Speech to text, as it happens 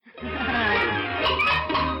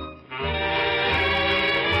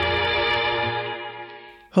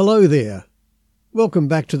Hello there. Welcome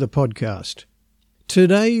back to the podcast.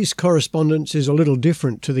 Today's correspondence is a little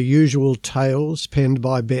different to the usual tales penned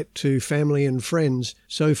by Bet to family and friends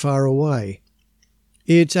so far away.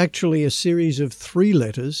 It's actually a series of 3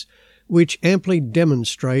 letters which amply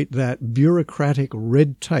demonstrate that bureaucratic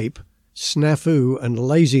red tape, snafu and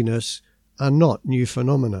laziness are not new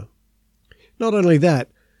phenomena. Not only that,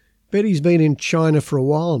 Betty's been in China for a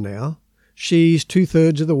while now. She's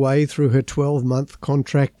 2/3 of the way through her 12-month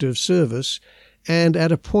contract of service and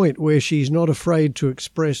at a point where she's not afraid to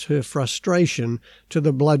express her frustration to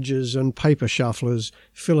the bludgers and paper shufflers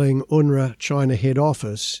filling UNRWA China head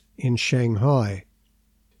office in Shanghai.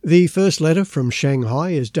 The first letter from Shanghai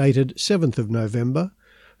is dated 7th of November.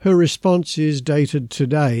 Her response is dated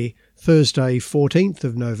today, Thursday 14th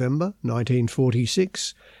of November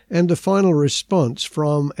 1946, and the final response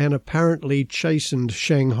from an apparently chastened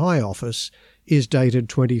Shanghai office is dated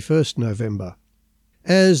 21st November.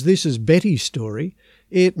 As this is Betty's story,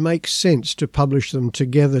 it makes sense to publish them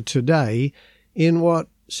together today in what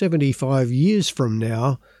 75 years from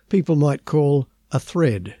now people might call a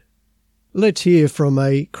thread. Let's hear from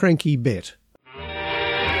a cranky Bet.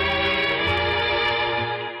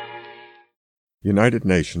 United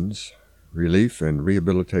Nations Relief and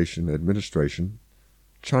Rehabilitation Administration,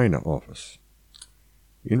 China Office.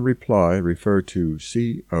 In reply, refer to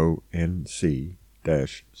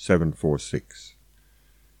CONC-746.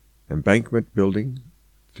 Embankment Building,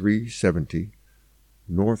 370,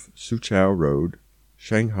 North Suzhou Road,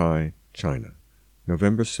 Shanghai, China,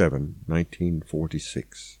 November 7,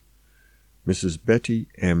 1946. Mrs. Betty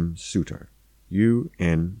M. Suter,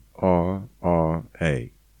 UNRRA,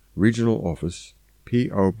 Regional Office,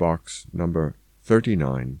 P.O. Box Number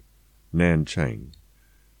 39, Nanchang.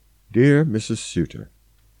 Dear Mrs. Suter,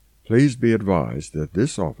 please be advised that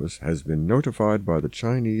this office has been notified by the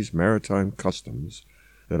Chinese Maritime Customs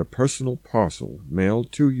that a personal parcel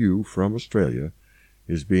mailed to you from Australia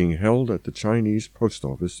is being held at the Chinese Post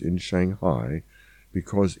Office in Shanghai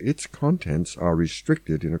because its contents are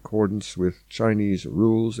restricted in accordance with Chinese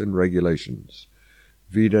rules and regulations.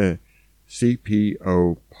 Vide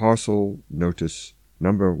CPO Parcel Notice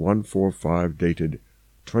Number 145 dated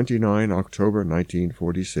 29 October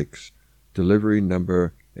 1946, Delivery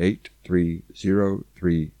Number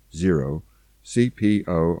 83030,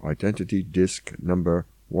 CPO Identity Disc Number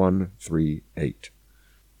 138.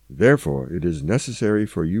 Therefore, it is necessary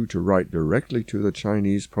for you to write directly to the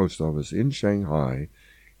Chinese Post Office in Shanghai,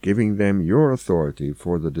 giving them your authority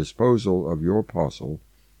for the disposal of your parcel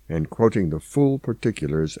and quoting the full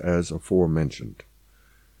particulars as aforementioned.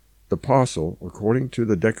 The parcel, according to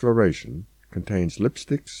the declaration, contains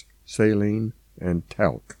lipsticks, saline, and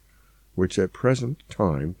talc, which at present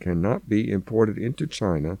time cannot be imported into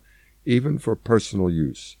China even for personal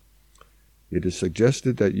use. It is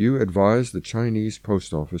suggested that you advise the Chinese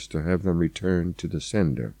Post Office to have them returned to the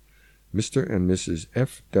sender, Mr. and Mrs.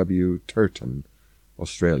 F. W. Turton,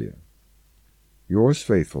 Australia. Yours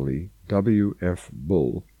faithfully, W. F.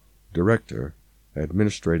 Bull, Director,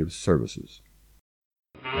 Administrative Services.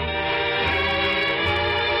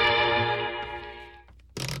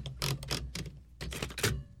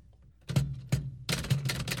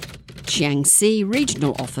 Jiangxi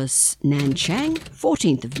Regional Office, Nanchang,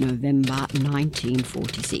 14th of November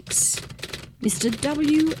 1946. Mr.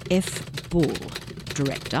 W. F. Bull,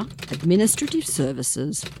 Director, Administrative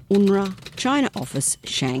Services, UNRWA, China Office,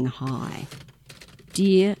 Shanghai.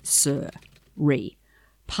 Dear Sir,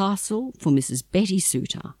 Parcel for Mrs. Betty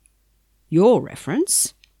Suter. Your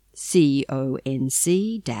reference,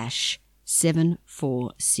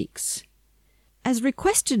 CONC-746. As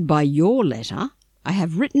requested by your letter, I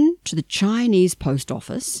have written to the Chinese Post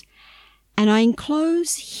Office, and I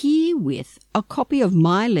enclose herewith a copy of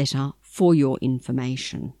my letter for your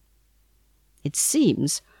information. It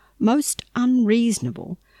seems most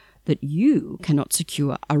unreasonable that you cannot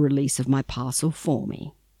secure a release of my parcel for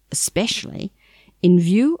me, especially in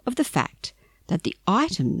view of the fact that the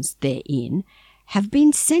items therein have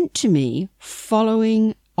been sent to me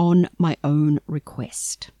following on my own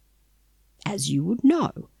request. As you would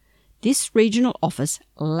know, this regional office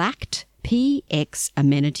lacked PX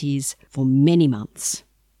amenities for many months,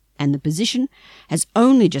 and the position has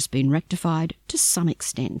only just been rectified to some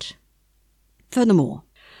extent. Furthermore,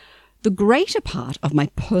 the greater part of my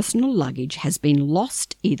personal luggage has been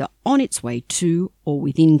lost either on its way to or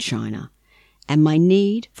within China, and my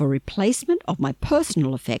need for replacement of my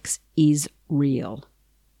personal effects is real.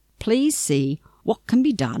 Please see what can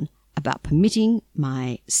be done about permitting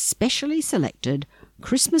my specially selected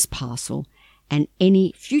Christmas parcel and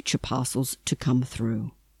any future parcels to come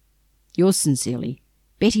through. Yours sincerely,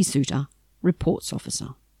 Betty Suter, Reports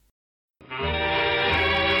Officer.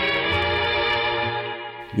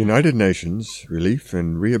 United Nations Relief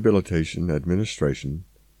and Rehabilitation Administration,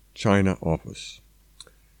 China Office.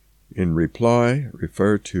 In reply,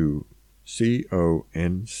 refer to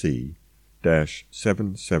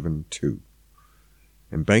CONC-772.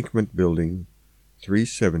 Embankment Building,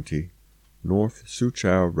 370 North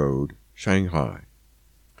Soochow Road, Shanghai,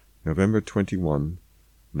 November 21,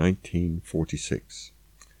 1946.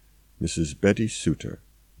 Mrs. Betty Suter,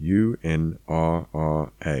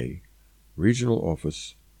 UNRRA, Regional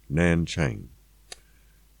Office, Nanchang.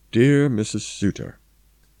 Dear Mrs. Suter,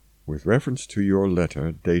 with reference to your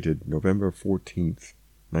letter dated November 14,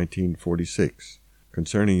 1946,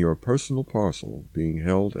 concerning your personal parcel being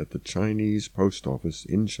held at the Chinese Post Office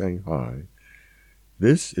in Shanghai,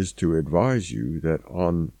 this is to advise you that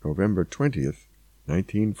on November 20th,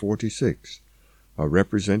 1946, a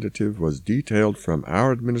representative was detailed from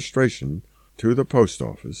our administration to the post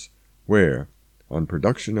office, where, on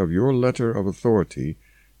production of your letter of authority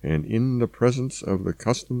and in the presence of the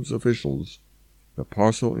customs officials, the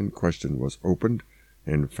parcel in question was opened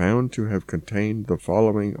and found to have contained the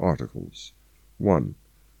following articles: 1.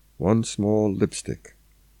 One small lipstick.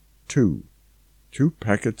 2. 2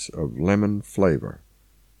 packets of lemon flavor.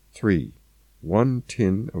 3. 1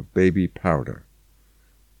 tin of baby powder.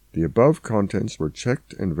 The above contents were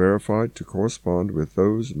checked and verified to correspond with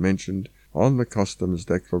those mentioned on the customs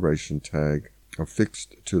declaration tag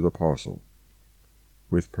affixed to the parcel.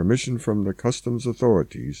 With permission from the customs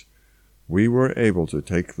authorities, we were able to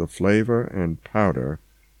take the flavor and powder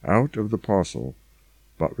out of the parcel,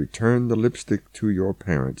 but return the lipstick to your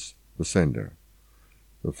parents, the sender.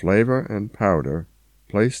 The flavor and powder,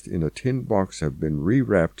 placed in a tin box, have been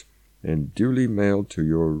rewrapped and duly mailed to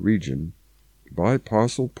your region by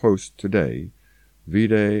parcel post today,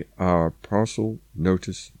 vide our parcel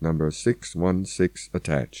notice number 616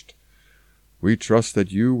 attached. We trust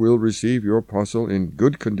that you will receive your parcel in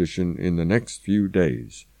good condition in the next few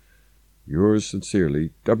days. Yours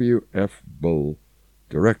sincerely, W. F. Bull,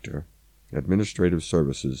 Director, Administrative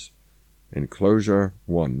Services, Enclosure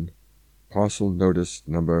 1, Parcel Notice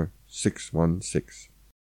Number 616.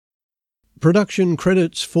 Production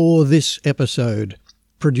credits for this episode.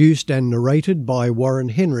 Produced and narrated by Warren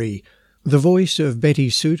Henry. The voice of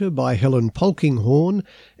Betty Suter by Helen Polkinghorne,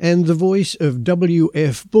 and the voice of W.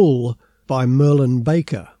 F. Bull by Merlin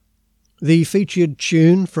Baker. The featured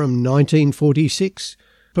tune from 1946,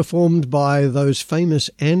 performed by those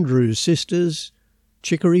famous Andrews sisters,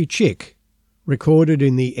 Chicory Chick, recorded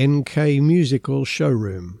in the NK Musical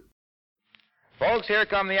Showroom. Folks, here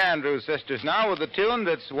come the Andrews sisters now with a tune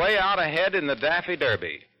that's way out ahead in the Daffy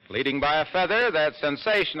Derby. Leading by a feather, that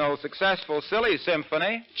sensational, successful, silly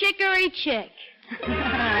symphony, Chicory Chick.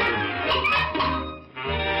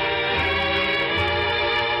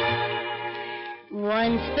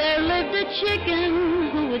 Once there lived a chicken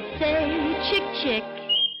who would say, chick, chick,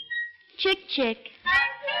 chick, chick,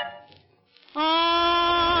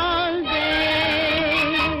 all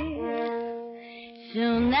day.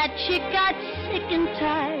 Soon that chick got sick and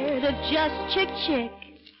tired of just chick, chick.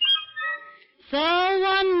 So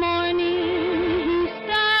one morning he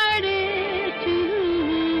started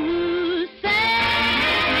to say,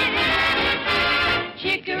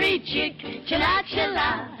 Chicory chick, chilla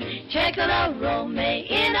chilla, checkala rome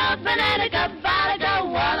in a fanatica, balaga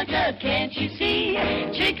wallaga, can't you see?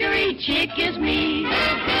 Chicory chick is me.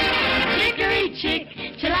 Chicory chick,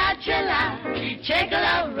 chilla chilla,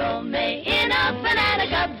 checkala rome in a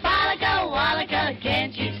fanatica, balaga wallaga,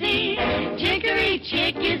 can't you see? Chicory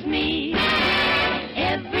chick is me.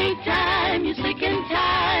 Every time you're sick and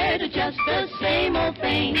tired of just the same old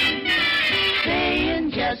thing, saying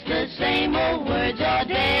just the same old words all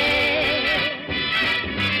day.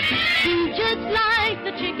 Be just like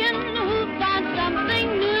the chicken who finds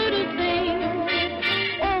something new to sing.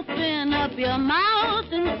 Open up your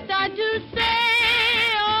mouth and start to say,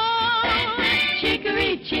 oh,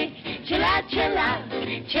 chicory chick, chilla chilla,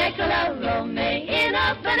 checkala rome in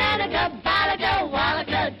a fanatica, balaga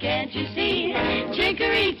wallaga, can't you see?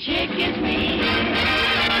 Chicory chick is me.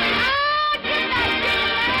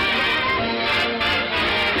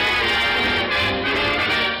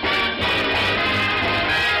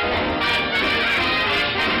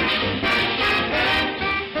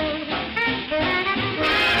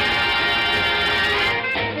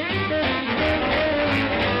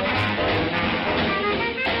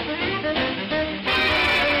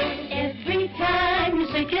 Every time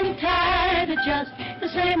you're sick and tired of just the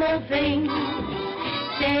same old thing,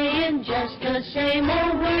 saying just the same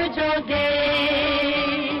old words all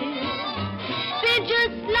day. Be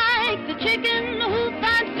just like the chicken who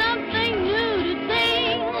finds something new to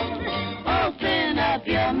sing. Open up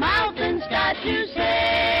your mouth and start to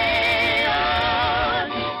say,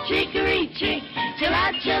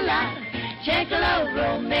 Chinachilla, Chickalo,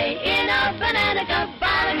 Rome, in a banana,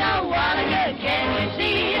 Balaga, Wallaga, can you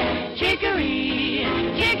see?